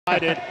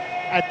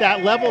at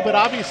that level, but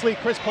obviously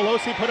Chris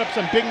Pelosi put up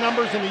some big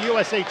numbers in the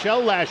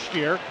USHL last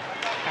year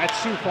at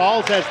Sioux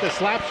Falls as the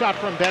slap shot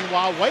from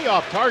Benoit way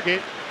off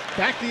target.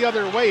 Back the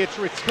other way, it's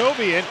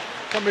Ritzkovian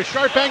from a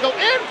sharp angle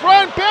in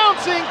front,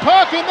 bouncing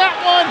puck, and that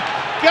one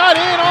got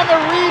in on the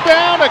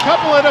rebound. A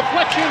couple of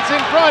deflections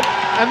in front,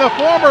 and the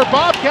former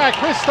Bobcat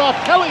Christophe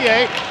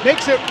Tellier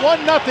makes it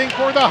 1-0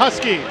 for the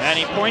Huskies. And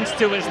he points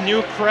to his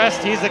new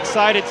crest. He's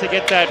excited to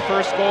get that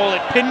first goal.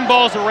 It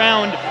pinballs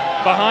around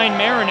behind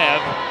Marinev.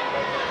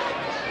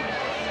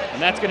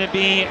 And that's going to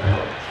be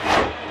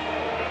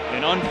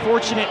an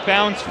unfortunate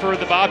bounce for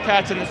the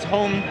Bobcats in this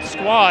home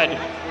squad.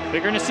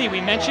 They're going to see,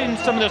 we mentioned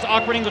some of those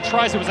awkward angle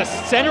tries. It was a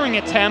centering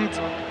attempt.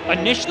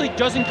 Initially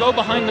doesn't go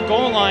behind the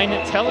goal line.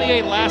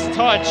 Tellier last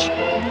touch,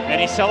 and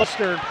he celebrates.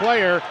 Third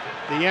player,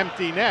 the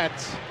empty net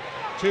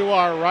to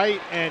our right,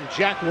 and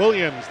Jack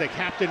Williams, the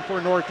captain for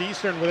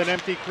Northeastern, with an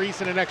empty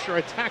crease and an extra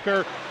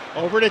attacker.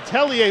 Over to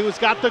Tellier, who's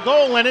got the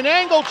goal, and an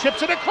angle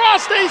chips it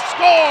across. They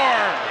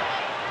score!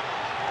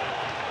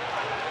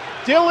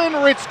 Dylan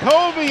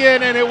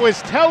Ritzkovian, and it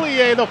was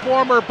Tellier, the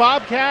former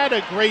Bobcat.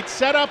 A great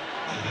setup,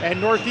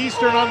 and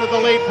Northeastern on the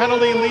delayed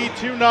penalty lead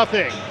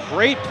 2-0.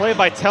 Great play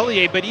by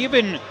Tellier, but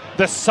even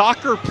the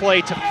soccer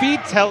play to feed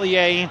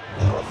Tellier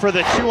for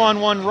the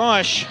 2-on-1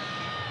 rush.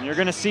 You're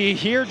going to see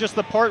here just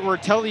the part where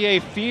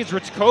Tellier feeds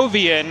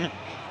Ritzkovian,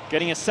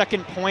 getting a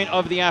second point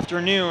of the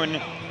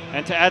afternoon.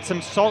 And to add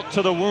some salt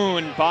to the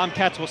wound,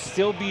 Bobcats will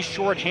still be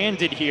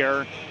shorthanded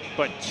here,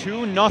 but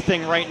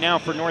 2-0 right now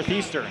for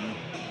Northeastern.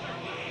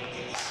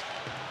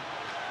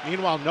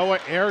 Meanwhile, Noah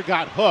Ayer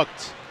got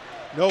hooked.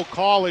 No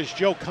call as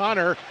Joe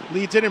Connor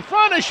leads it in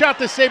front. A shot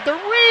to save the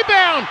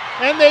rebound,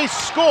 and they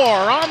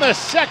score on the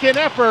second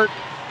effort.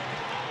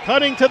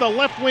 Cutting to the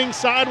left wing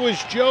side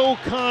was Joe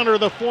Connor,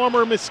 the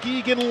former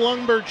Muskegon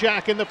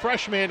Lumberjack, and the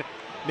freshman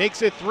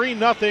makes it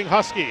 3-0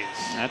 Huskies.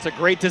 That's a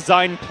great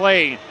design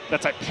play.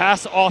 That's a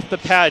pass off the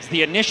pads.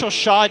 The initial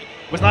shot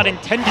was not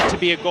intended to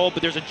be a goal,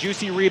 but there's a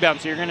juicy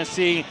rebound, so you're going to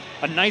see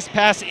a nice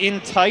pass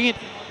in tight.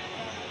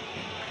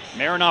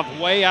 Marinov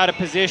way out of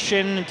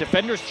position.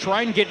 Defenders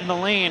try and get in the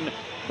lane,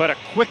 but a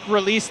quick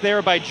release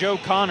there by Joe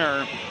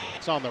Connor.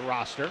 It's on the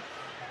roster.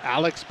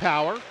 Alex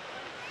Power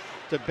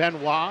to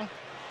Benoit.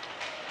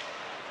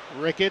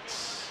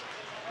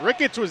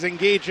 Ricketts was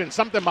engaged in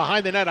something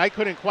behind the net. I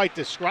couldn't quite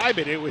describe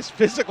it. It was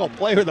physical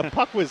play where the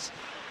puck was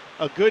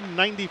a good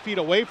 90 feet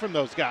away from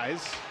those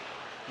guys.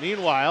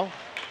 Meanwhile,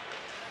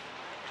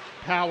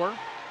 Power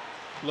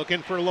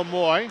looking for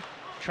Lemoy.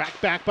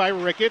 Tracked back by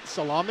Ricketts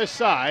along the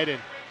side,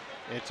 and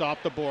it's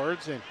off the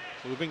boards, and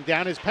moving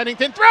down is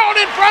Pennington. Thrown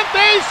in front,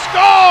 they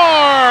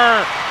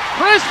score!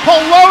 Chris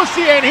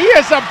Pelosi, and he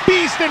is a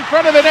beast in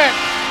front of the net.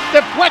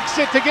 Deflects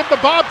it to give the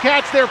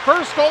Bobcats their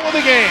first goal of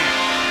the game.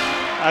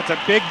 That's a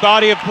big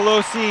body of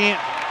Pelosi.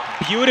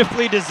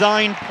 Beautifully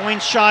designed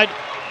point shot.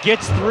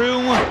 Gets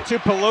through to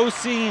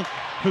Pelosi,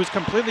 who's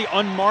completely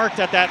unmarked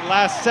at that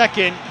last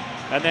second.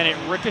 And then it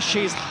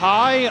ricochets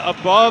high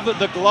above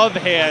the glove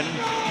hand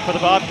for the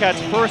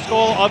Bobcats' first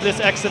goal of this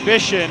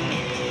exhibition.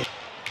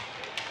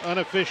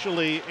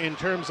 Unofficially, in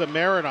terms of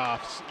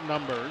Marinov's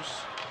numbers,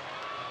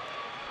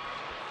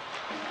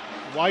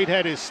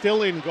 Whitehead is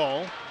still in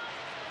goal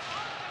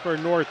for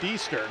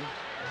Northeastern.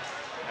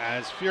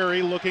 As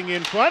Fury looking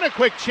in front, a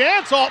quick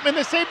chance. Altman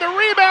to save the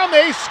rebound,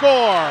 they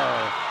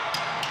score!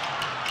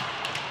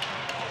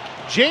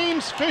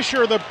 James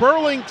Fisher, the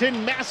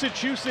Burlington,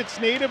 Massachusetts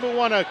native who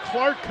won a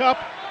Clark Cup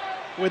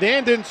with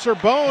Andon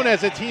Sorbonne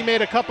as a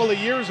teammate a couple of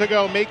years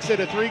ago, makes it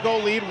a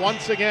 3-goal lead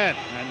once again.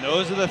 And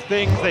those are the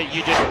things that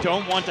you just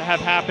don't want to have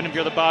happen if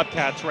you're the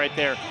Bobcats right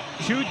there.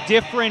 Two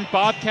different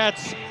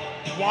Bobcats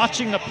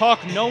watching the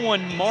puck. No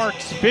one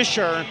marks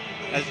Fisher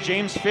as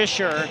James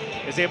Fisher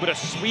is able to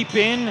sweep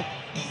in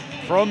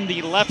from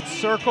the left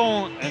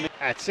circle. And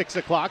at 6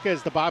 o'clock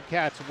as the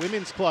Bobcats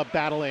women's club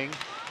battling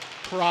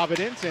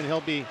Providence, and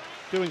he'll be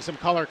doing some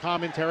color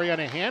commentary on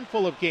a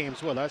handful of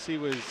games with us. He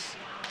was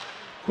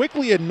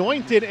quickly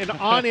anointed an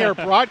on-air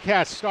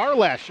broadcast star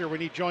last year when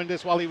he joined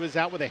us while he was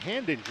out with a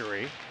hand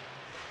injury.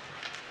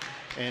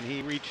 And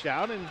he reached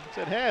out and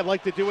said, hey, I'd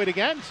like to do it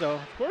again. So,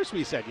 of course,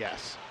 we said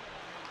yes.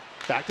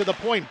 Back to the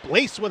point.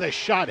 Blaise with a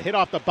shot. Hit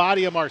off the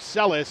body of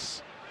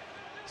Marcellus.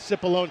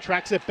 Cipollone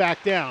tracks it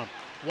back down.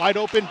 Wide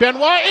open.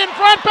 Benoit in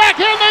front.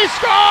 Backhand. They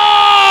score!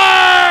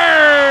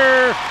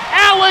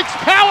 Alex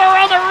Power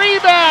on the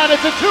rebound.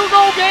 It's a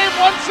 2-goal game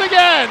once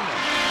again.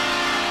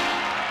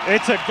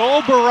 It's a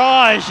goal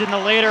barrage in the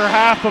later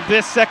half of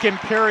this second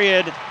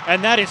period,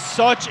 and that is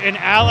such an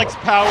Alex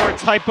Power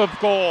type of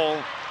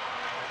goal.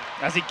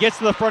 As he gets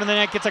to the front of the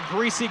net, gets a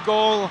greasy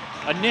goal.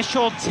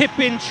 Initial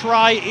tip-in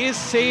try is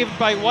saved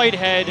by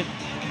Whitehead.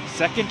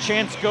 Second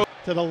chance goes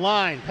to the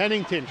line.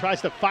 Pennington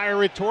tries to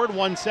fire it toward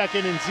 1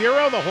 2nd and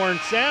 0. The horn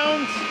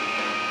sounds,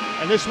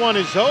 and this one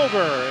is over.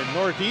 And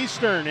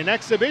Northeastern, in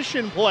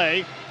exhibition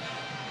play,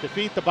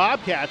 defeat the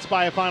Bobcats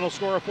by a final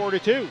score of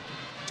 4-2.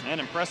 An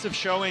impressive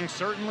showing,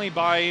 certainly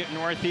by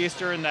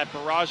Northeastern. That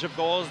barrage of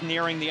goals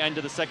nearing the end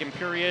of the second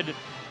period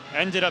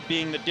ended up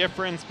being the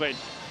difference, but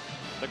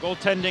The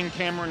goaltending,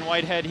 Cameron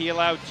Whitehead, he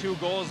allowed 2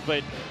 goals,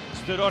 but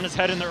stood on his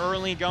head in the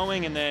early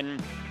going, and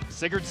then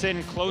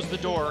Sigurdsson closed the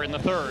door in the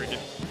third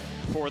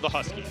for the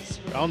Huskies.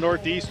 Well,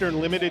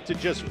 Northeastern limited to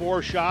just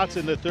 4 shots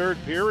in the third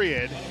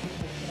period.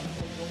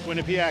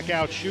 Quinnipiac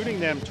out shooting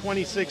them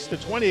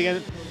 26-20.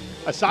 And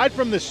aside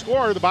from the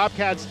score, the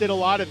Bobcats did a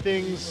lot of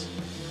things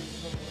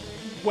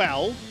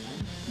well.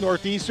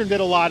 Northeastern did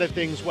a lot of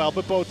things well,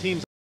 but both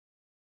teams